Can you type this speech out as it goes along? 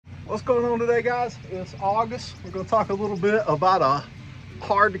What's going on today, guys? It's August. We're going to talk a little bit about a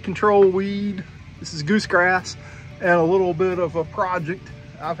hard to control weed. This is goosegrass, and a little bit of a project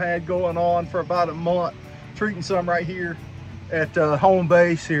I've had going on for about a month, treating some right here at home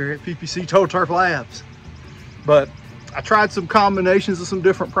base here at PPC Total Turf Labs. But I tried some combinations of some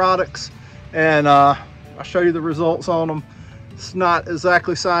different products, and I'll show you the results on them. It's not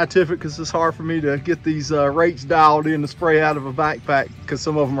exactly scientific because it's hard for me to get these rates dialed in to spray out of a backpack because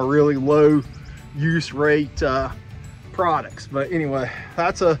some of them are really low use rate products. But anyway,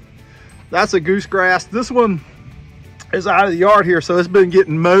 that's a goosegrass. This one is out of the yard here, so it's been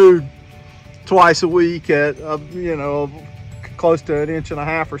getting mowed twice a week at you know, close to 1.5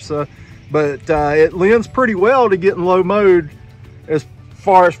 inches or so. But it lends pretty well to getting low mowed as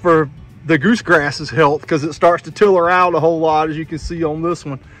far as for the goosegrass's health, because it starts to till around a whole lot, as you can see on this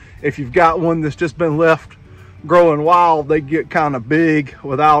one. If you've got one that's just been left growing wild, they get kind of big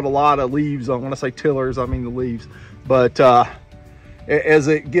without a lot of leaves on. When I say tillers, I mean the leaves. But as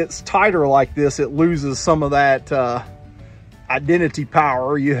it gets tighter like this, it loses some of that identity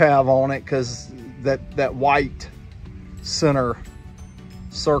power you have on it, because that white center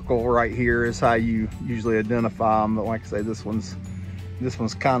circle right here is how you usually identify them. But like I say, this one's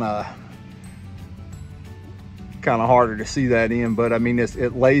kind of harder to see that in. But I mean,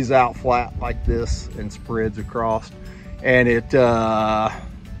 it lays out flat like this and spreads across, and it gets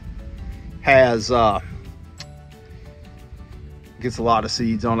a lot of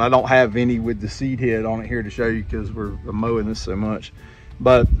seeds on it. I don't have any with the seed head on it here to show you because we're mowing this so much,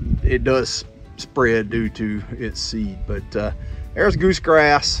 but it does spread due to its seed. But there's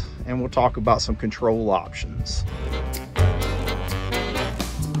goosegrass, and we'll talk about some control options.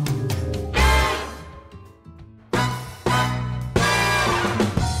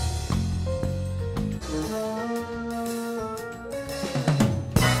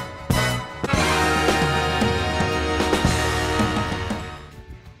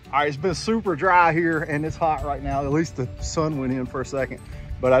 All right, it's been super dry here and it's hot right now. At least the sun went in for a second,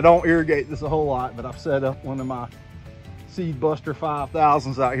 but I don't irrigate this a whole lot. But I've set up one of my Seed Buster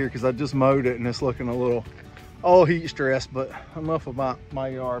 5000s out here because I just mowed it and it's looking a little heat stressed. But enough about my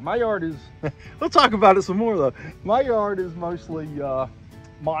yard. My yard is, we'll talk about it some more though. My yard is mostly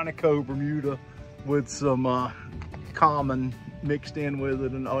Monaco Bermuda with some common mixed in with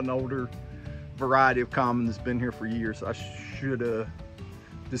it, and an older variety of common that's been here for years. I should have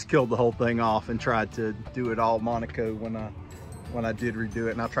just killed the whole thing off and tried to do it all Monaco when I did redo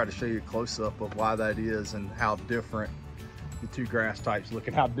it. And I'll try to show you a close-up of why that is and how different the two grass types look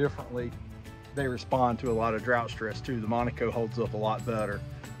and how differently they respond to a lot of drought stress too. The Monaco holds up a lot better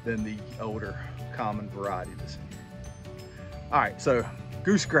than the older common variety that's in here. All right, so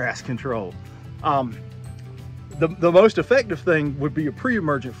goosegrass control. The most effective thing would be a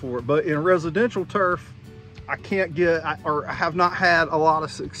pre-emergent for it, but in residential turf, I can't get, or I have not had a lot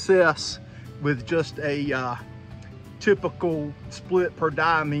of success with just a typical split per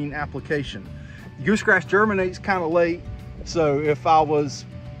diamine application. Goosegrass germinates kind of late, so if I was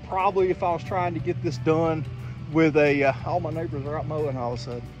trying to get this done with a, all my neighbors are out mowing all of a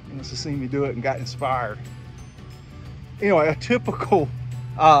sudden, and must have seen me do it and got inspired. Anyway, a typical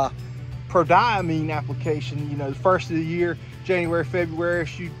per diamine application, you know, the first of the year, January, February,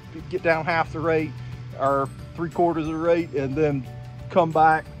 you get down half the rate or 3/4 of the rate, and then come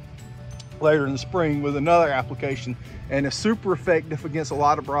back later in the spring with another application. And it's super effective against a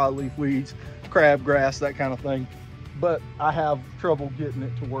lot of broadleaf weeds, crabgrass, that kind of thing. But I have trouble getting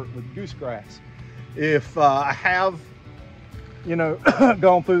it to work with goosegrass. If I have, you know,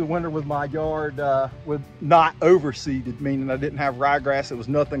 gone through the winter with my yard with not overseeded, meaning I didn't have ryegrass, there was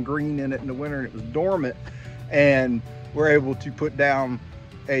nothing green in it in the winter and it was dormant, and we're able to put down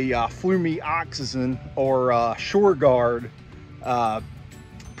a Flumi Oxygen or Shore Guard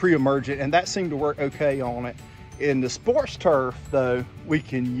pre-emergent, and that seemed to work okay on it. In the sports turf though, we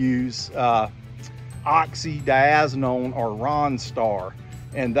can use oxydiazonone or Ronstar,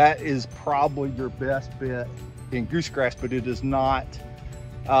 and that is probably your best bet in goosegrass, but it is not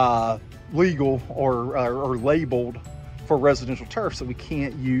legal or labeled for residential turf, so we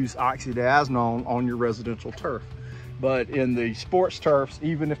can't use oxydiazonone on your residential turf. But in the sports turfs,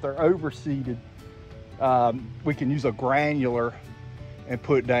 even if they're overseeded, we can use a granular and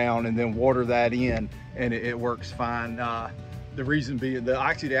put down and then water that in, and it works fine. The reason being, the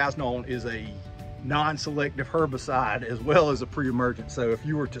oxydiazonone is a non-selective herbicide as well as a pre-emergent. So if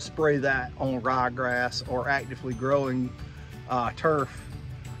you were to spray that on ryegrass or actively growing turf,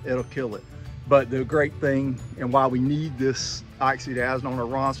 it'll kill it. But the great thing, and why we need this oxydiazonone or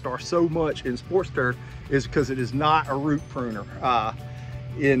Ronstar so much in sports turf, is because it is not a root pruner.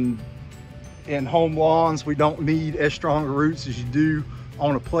 in home lawns, we don't need as strong roots as you do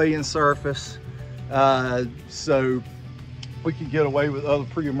on a playing surface. So we can get away with other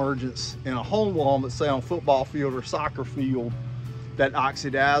pre-emergence in a home lawn, let's say on a football field or soccer field. That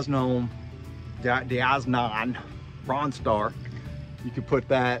oxidazole, Ronstar, you can put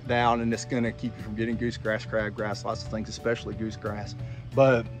that down and it's going to keep you from getting goosegrass, crabgrass, lots of things, especially goosegrass,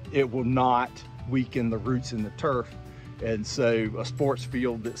 but it will not weaken the roots in the turf. And so a sports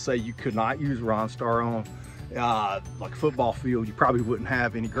field that say you could not use Ronstar on, like a football field, you probably wouldn't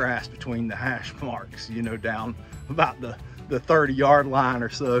have any grass between the hash marks, you know, down about the 30-yard line or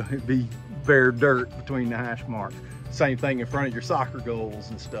so. It'd be bare dirt between the hash marks. Same thing in front of your soccer goals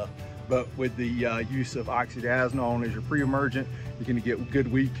and stuff. But with the use of oxidazole as your pre-emergent, you're going to get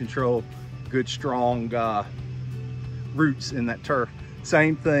good weed control, good strong roots in that turf.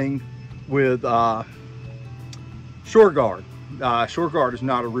 Same thing with Shore Guard. Shore Guard is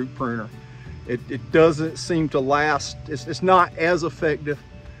not a root pruner. It doesn't seem to last. It's not as effective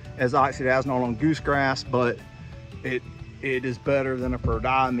as oxidazole on goosegrass, but it is better than a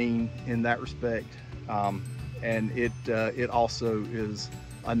prodiamine in that respect. And it also is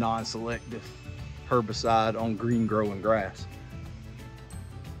a non-selective herbicide on green growing grass.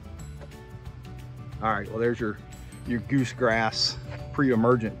 All right, well, there's your goosegrass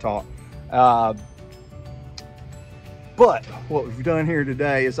pre-emergent talk. But what we've done here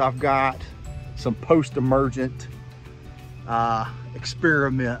today is I've got some post-emergent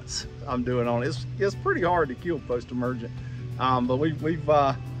experiments I'm doing on it. It's pretty hard to kill post-emergent, but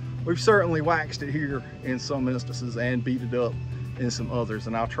we've certainly waxed it here in some instances and beat it up in some others,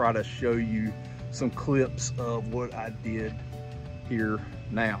 and I'll try to show you some clips of what I did here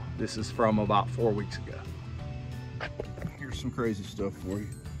now. This is from about 4 weeks ago. Here's some crazy stuff for you.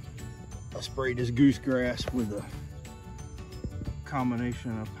 I sprayed this goosegrass with a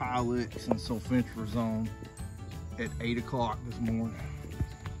combination of Pilix and sulfentrazone at 8 o'clock this morning.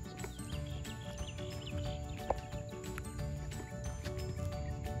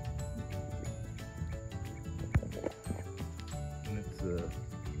 And it's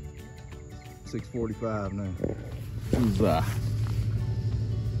 6:45 now. This is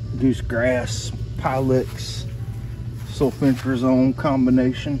goosegrass, Pilix, sulfentrazone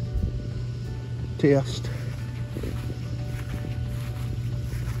combination test.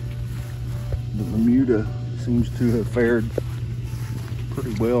 The Bermuda seems to have fared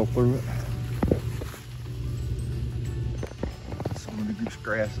pretty well through it. Some of the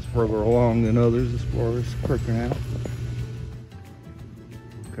goosegrass is further along than others as far as pricking out.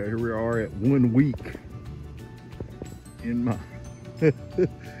 Okay, here we are at 1 week in my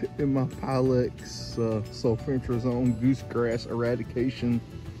in my Pilix sulfentrazone goosegrass eradication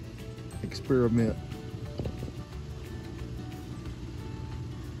experiment.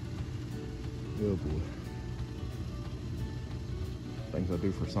 Oh boy. Things I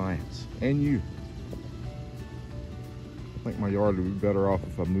do for science. And you. I think my yard would be better off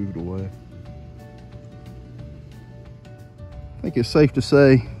if I moved away. I think it's safe to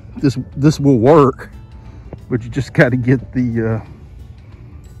say this will work, but you just got to get the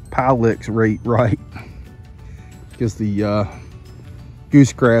Pilix rate right, because the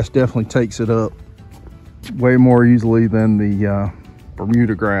goosegrass definitely takes it up way more easily than the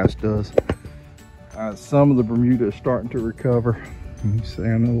Bermuda grass does. Some of the Bermuda is starting to recover. You see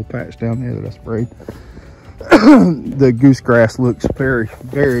a little patch down there that I sprayed. The goosegrass looks very,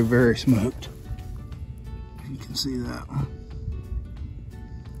 very, very smoked. You can see that one.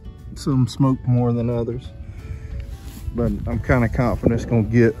 Some smoked more than others, but I'm kind of confident it's going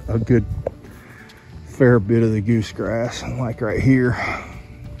to get a good fair bit of the goosegrass. Like right here,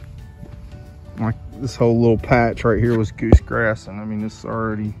 like this whole little patch right here was goosegrass, and I mean it's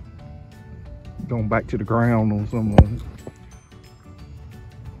already going back to the ground on some of it.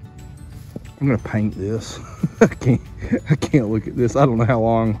 I'm gonna paint this. I can't look at this. I don't know how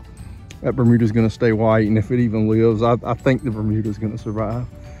long that Bermuda's gonna stay white, and if it even lives. I think the Bermuda's gonna survive,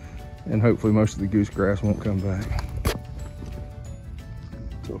 and hopefully most of the goosegrass won't come back.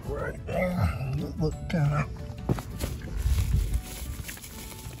 So right there, look kind of.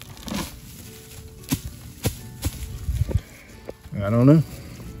 I don't know.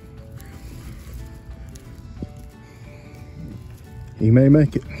 He may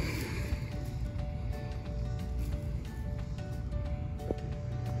make it.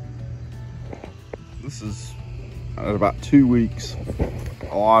 This is at about 2 weeks.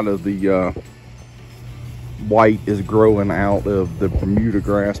 A lot of the white is growing out of the Bermuda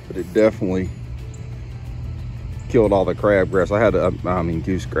grass, but it definitely killed all the crabgrass. I had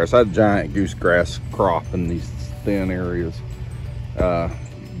goosegrass. I had a giant goosegrass crop in these thin areas.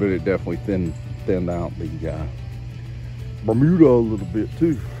 but it definitely thinned out the Bermuda a little bit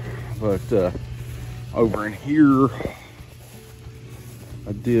too. But over in here,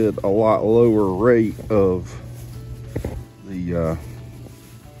 I did a lot lower rate of the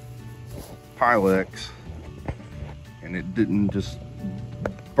Pilex, and it didn't just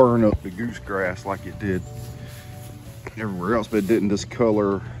burn up the goose grass like it did everywhere else, but it didn't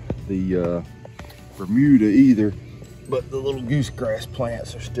discolor the Bermuda either. But the little goose grass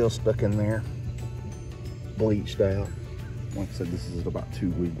plants are still stuck in there, bleached out. Like I said, this is about 2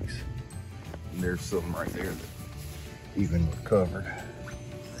 weeks. And there's some right there that even recovered.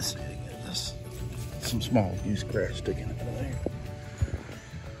 This is some small goose grass sticking out of there.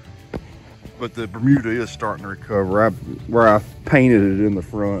 But the Bermuda is starting to recover. Where I painted it in the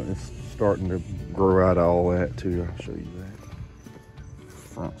front, it's starting to grow out of all that too. I'll show you that.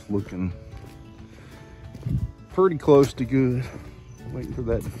 Front's looking pretty close to good. Waiting for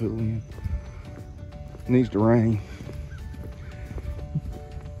that to fill in. It needs to rain.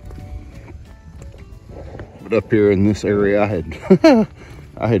 But up here in this area,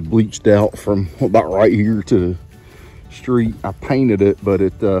 I had bleached out from about right here to the street. I painted it, but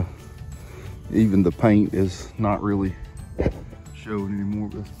it even the paint is not really showing anymore.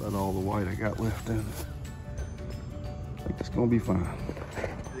 That's about all the white I got left in it. I think it's gonna be fine.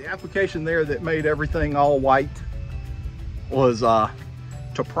 The application there that made everything all white was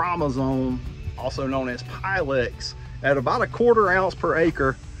Topramazone, also known as Pilex, at about 1/4 ounce per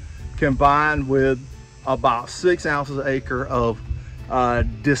acre, combined with about 6 ounces an acre of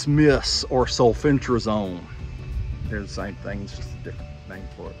Dismiss or sulfentrazone. They're the same thing, it's just a different name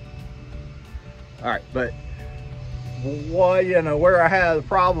for it. All right, but where I had the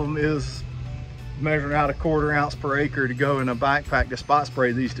problem is measuring out 1/4 ounce per acre to go in a backpack to spot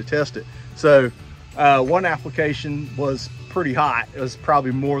spray these to test it. So one application was pretty hot. It was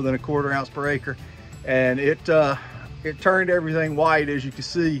probably more than 1/4 ounce per acre, and it turned everything white, as you can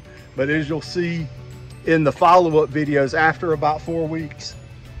see. But as you'll see in the follow-up videos, after about 4 weeks,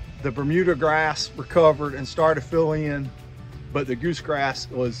 the Bermuda grass recovered and started filling in, but the goose grass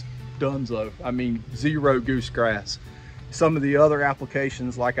was donezo. I mean, zero goose grass. Some of the other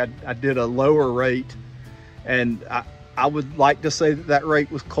applications, like I did a lower rate, and I would like to say that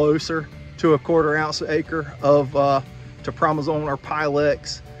rate was closer to 1/4 ounce an acre of Topramazone or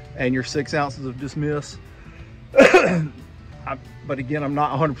Pilex and your 6 ounces of Dismiss. But again, I'm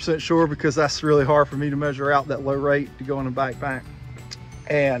not 100% sure because that's really hard for me to measure out that low rate to go in a backpack.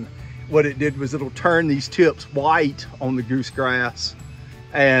 And what it did was it'll turn these tips white on the goose grass,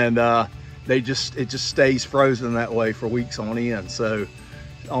 and it just stays frozen that way for weeks on end. So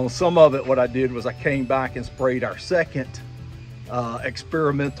on some of it, what I did was I came back and sprayed our second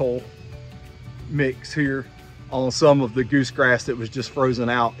experimental mix here on some of the goose grass that was just frozen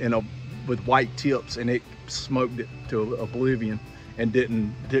out with white tips, and it smoked it to oblivion and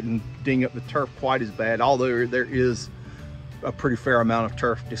didn't ding up the turf quite as bad, although there is a pretty fair amount of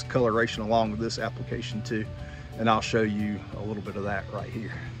turf discoloration along with this application too, and I'll show you a little bit of that right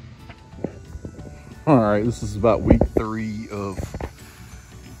here. All right, this is about week 3 of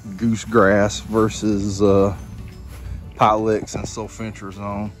goose grass versus Pilex and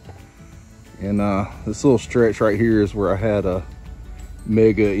sulfentrazone. And this little stretch right here is where I had a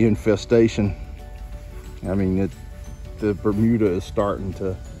mega infestation. I mean, the Bermuda is starting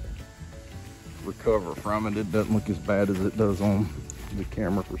to recover from it. It doesn't look as bad as it does on the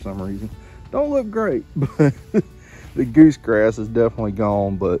camera for some reason. Don't look great, but the goose grass is definitely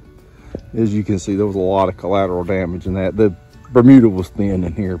gone. But as you can see, there was a lot of collateral damage in that. The Bermuda was thin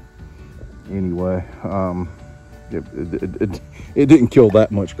in here anyway. It didn't kill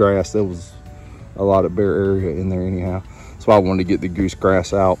that much grass. There was a lot of bare area in there anyhow. So I wanted to get the goose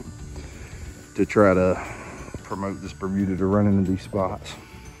grass out to try to promote this Bermuda to run into these spots.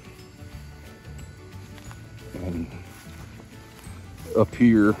 And up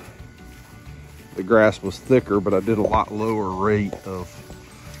here, the grass was thicker, but I did a lot lower rate of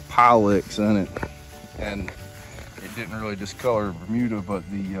Pilex in it, and it didn't really discolor Bermuda, but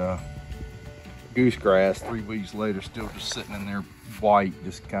the goose grass 3 weeks later still just sitting in there white,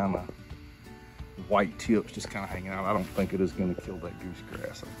 just kind of white tips just kind of hanging out. I don't think it is going to kill that goose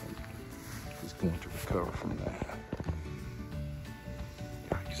grass. I think it's going to recover from that.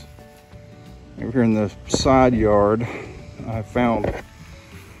 Yikes. Over here in the side yard, I found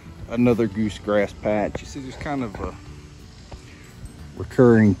another goose grass patch. You see, there's kind of a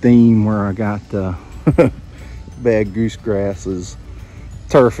recurring theme where I got bad goose grasses.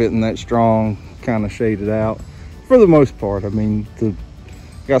 Turf isn't that strong, kind of shaded out for the most part. I mean,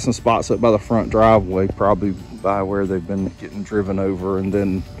 got some spots up by the front driveway, probably by where they've been getting driven over, and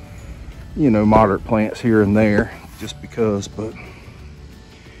then, you know, moderate plants here and there just because. But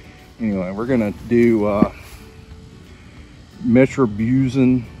anyway, we're gonna do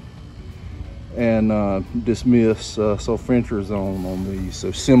metribuzin and dismiss sulfentrazone on these,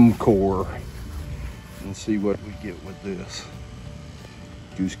 so Simcore, and see what we get with this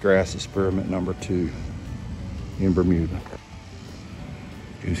goosegrass experiment number 2 in Bermuda.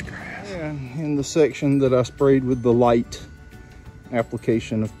 Goosegrass. And in the section that I sprayed with the light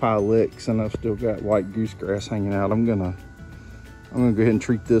application of Pylex, and I've still got white goosegrass hanging out, I'm gonna go ahead and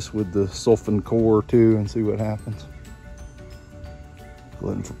treat this with the Sulfentrazone too and see what happens.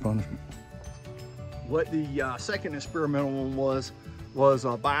 Glutton for punishment. What the second experimental one was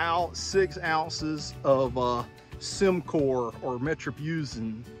about 6 ounces of Simcore or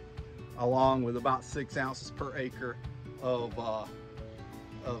metribuzin, along with about 6 ounces per acre of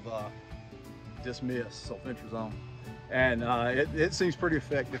dismiss sulfentrazone, and it seems pretty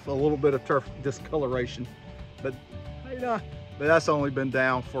effective. A little bit of turf discoloration, but that's only been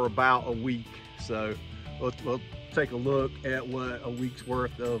down for about a week, so we'll take a look at what a week's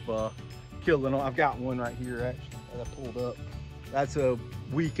worth of killing. I've got one right here actually that I pulled up. That's a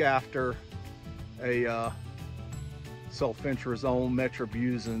week after a sulfentrazone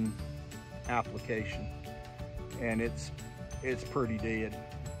metribuzin application, and it's pretty dead.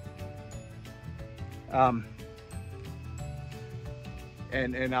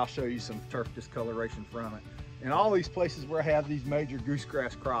 And I'll show you some turf discoloration from it. In all these places where I have these major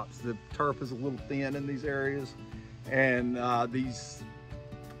goosegrass crops, the turf is a little thin in these areas, and these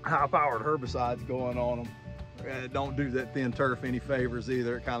high-powered herbicides going on them don't do that thin turf any favors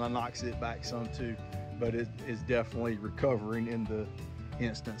either. It kind of knocks it back some too, but it is definitely recovering in the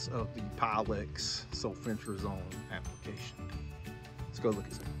instance of the Pylex sulfentrazone application. Let's go look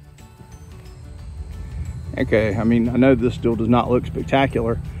at some. Okay, I mean, I know this still does not look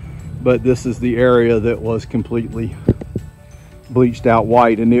spectacular, but this is the area that was completely bleached out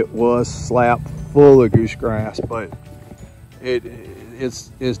white, and it was slapped full of goosegrass, but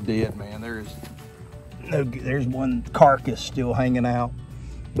it's dead, man. There's one carcass still hanging out,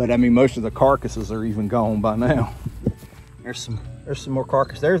 but I mean, most of the carcasses are even gone by now. There's some more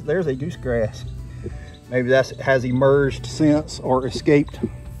carcass. There's a goosegrass. Maybe that has emerged since or escaped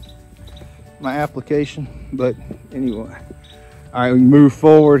my application, but anyway. All right, we move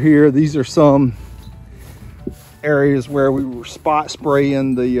forward here. These are some areas where we were spot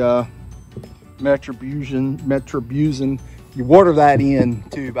spraying the metribuzin. You water that in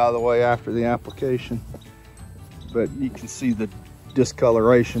too, by the way, after the application, but you can see the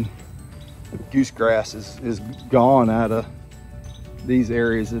discoloration. The goosegrass is gone out of these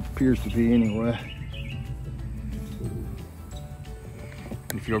areas, it appears to be anyway.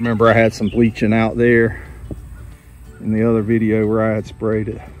 If you remember, I had some bleaching out there in the other video where I had sprayed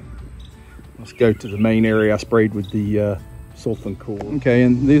it. Let's go to the main area I sprayed with the Sulfentrazone. Okay,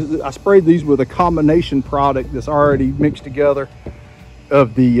 and I sprayed these with a combination product that's already mixed together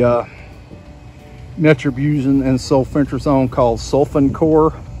of the metribuzin and sulfentrazone called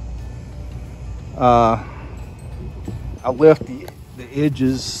Sulfentrazone. I left the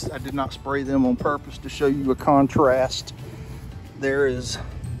edges, I did not spray them on purpose to show you a contrast. There is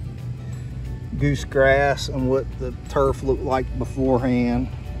goosegrass and what the turf looked like beforehand.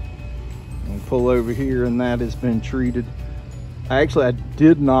 And pull over here, and that has been treated. I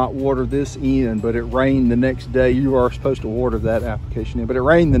did not water this in, but it rained the next day. You are supposed to water that application in, but it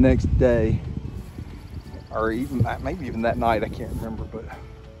rained the next day, or even maybe even that night, I can't remember, but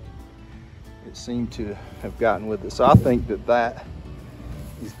it seemed to have gotten with it. So I think that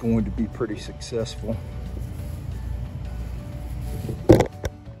is going to be pretty successful.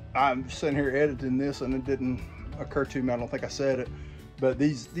 I'm sitting here editing this, and it didn't occur to me, I don't think I said it, but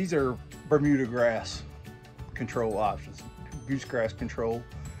these are Bermuda grass control options. Goosegrass control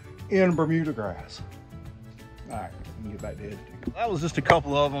in Bermuda grass. All right, we can get back to editing. That was just a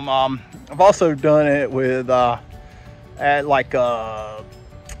couple of them. I've also done it with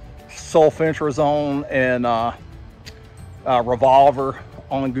sulfentrazone and revolver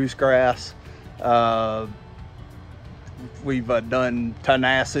on goosegrass. We've done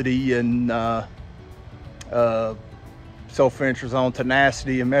tenacity and sulfentrazone,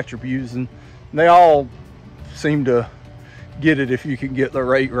 tenacity, and metribuzin. They all seem to get it if you can get the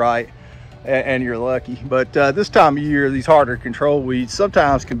rate right, and you're lucky. But this time of year, these harder to control weeds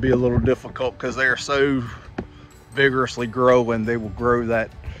sometimes can be a little difficult because they are so vigorously growing. They will grow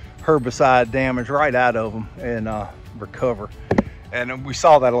that herbicide damage right out of them and recover. And we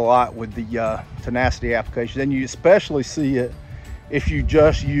saw that a lot with the tenacity application. And you especially see it if you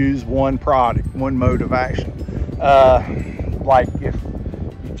just use one product, one mode of action. Like if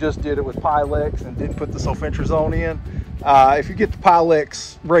you just did it with Pylex and didn't put the sulfentrazone in, if you get the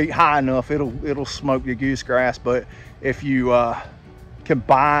Pylex rate high enough, it'll smoke your goosegrass. But if you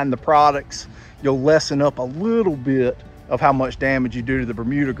combine the products, you'll lessen up a little bit of how much damage you do to the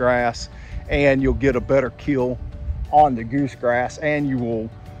Bermuda grass, and you'll get a better kill on the goosegrass, and you will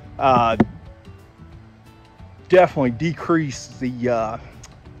definitely decrease the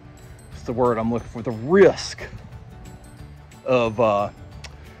what's the word I'm looking for, the risk of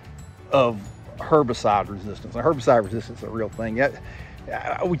herbicide resistance. Now, herbicide resistance is a real thing.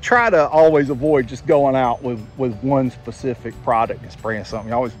 We try to always avoid just going out with one specific product and spraying something.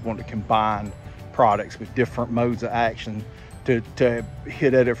 You always want to combine products with different modes of action to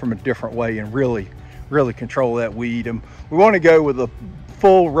hit at it from a different way and really control that weed. And we want to go with a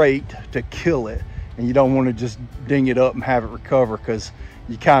full rate to kill it, and you don't want to just ding it up and have it recover, because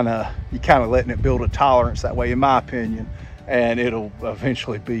you kind of letting it build a tolerance that way, in my opinion, and it'll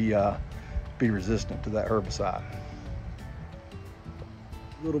eventually be resistant to that herbicide.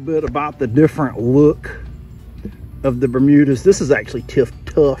 A little bit about the different look of the Bermudas. This is actually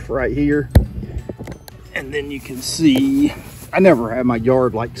tough right here, and then you can see I never had my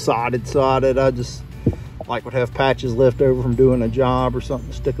yard like sodded. I just would have patches left over from doing a job or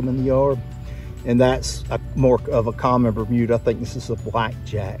something, stick them in the yard, and that's more of a common Bermuda. I think this is a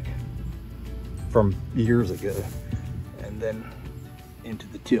blackjack from years ago, and then into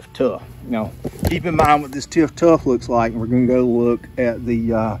the Tiff Tough. Now, keep in mind what this Tiff Tough looks like, and we're going to go look at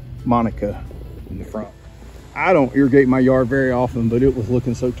the Monaco in the front. I don't irrigate my yard very often, but it was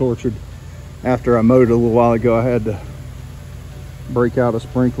looking so tortured after I mowed it a little while ago. I had to break out a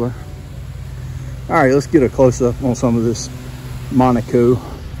sprinkler. All right, let's get a close-up on some of this Monaco.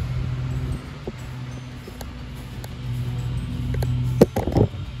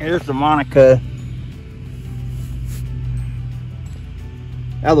 Here's the Monaco.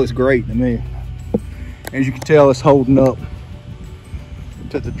 That looks great to me. As you can tell, it's holding up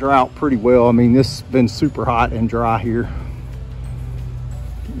to the drought pretty well. I mean, this has been super hot and dry here,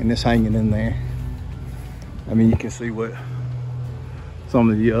 and it's hanging in there. I mean, you can see what some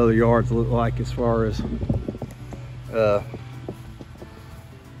of the other yards look like as far as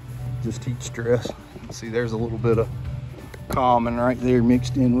just heat stress. See, there's a little bit of common right there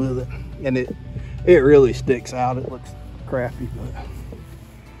mixed in with it, and it really sticks out. It looks crappy, but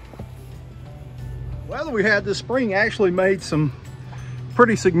weather we had this spring actually made some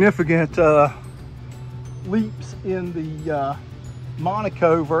pretty significant leaps in the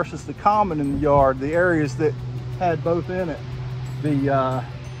Monaco versus the common in the yard. The areas that had both in it, the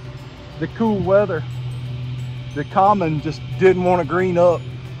cool weather, the common just didn't want to green up,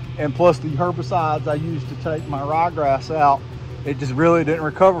 and plus the herbicides I used to take my ryegrass out, it just really didn't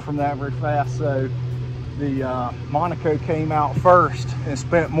recover from that very fast. So the Monaco came out first and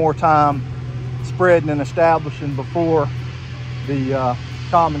spent more time spreading and establishing before the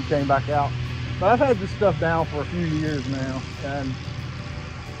common came back out. But I've had this stuff down for a few years now, and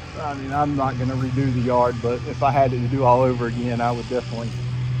I mean, I'm not going to redo the yard, but if I had it to do all over again, I would definitely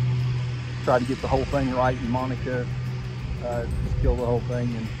try to get the whole thing right in Monaco. Just kill the whole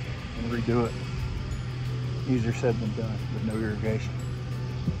thing and redo it. Easier said than done with no irrigation.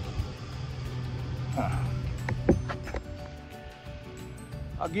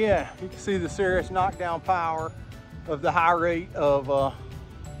 Again, you can see the serious knockdown power of the high rate of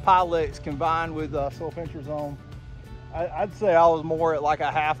Pylex combined with sulfentrazone. I'd say I was more at like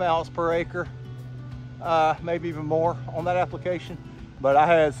a ½ ounce per acre, maybe even more on that application. But I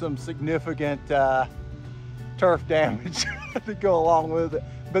had some significant turf damage to go along with it.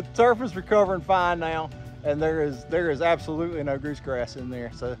 But the turf is recovering fine now, and there is absolutely no goosegrass in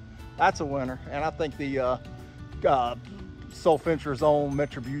there, so that's a winner. And I think the sulfentrazone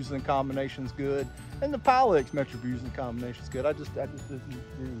metribuzin combination is good, and the Pylex metribuzin combination is good. I just didn't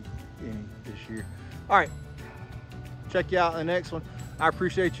do any this year. All right, check you out in the next one. I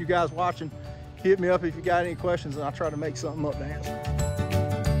appreciate you guys watching. Hit me up if you got any questions, and I'll try to make something up to answer.